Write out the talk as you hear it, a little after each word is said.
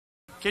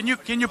Can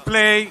you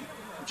play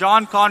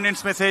John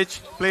Cornyn's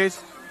message,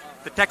 please?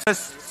 The Texas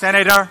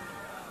Senator.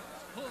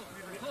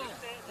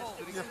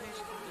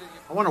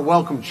 I want to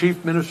welcome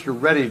Chief Minister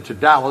Reddy to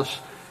Dallas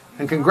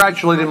and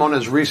congratulate him on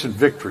his recent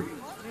victory.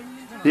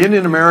 The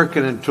Indian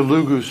American and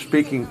Telugu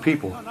speaking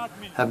people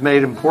have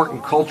made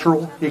important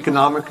cultural,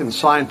 economic, and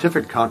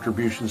scientific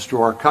contributions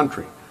to our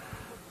country.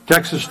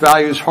 Texas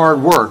values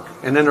hard work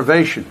and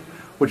innovation,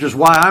 which is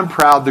why I'm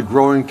proud the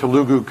growing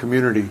Telugu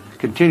community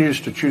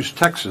continues to choose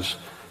Texas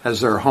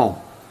as their home.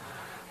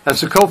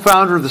 As the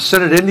co-founder of the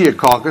Senate India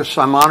Caucus,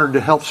 I'm honored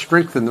to help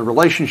strengthen the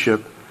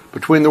relationship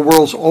between the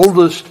world's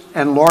oldest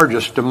and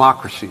largest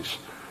democracies.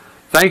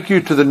 Thank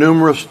you to the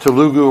numerous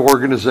Telugu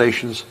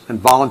organizations and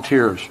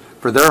volunteers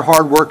for their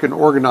hard work in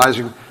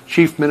organizing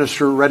Chief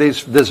Minister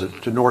Reddy's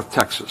visit to North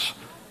Texas.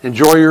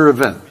 Enjoy your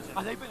event.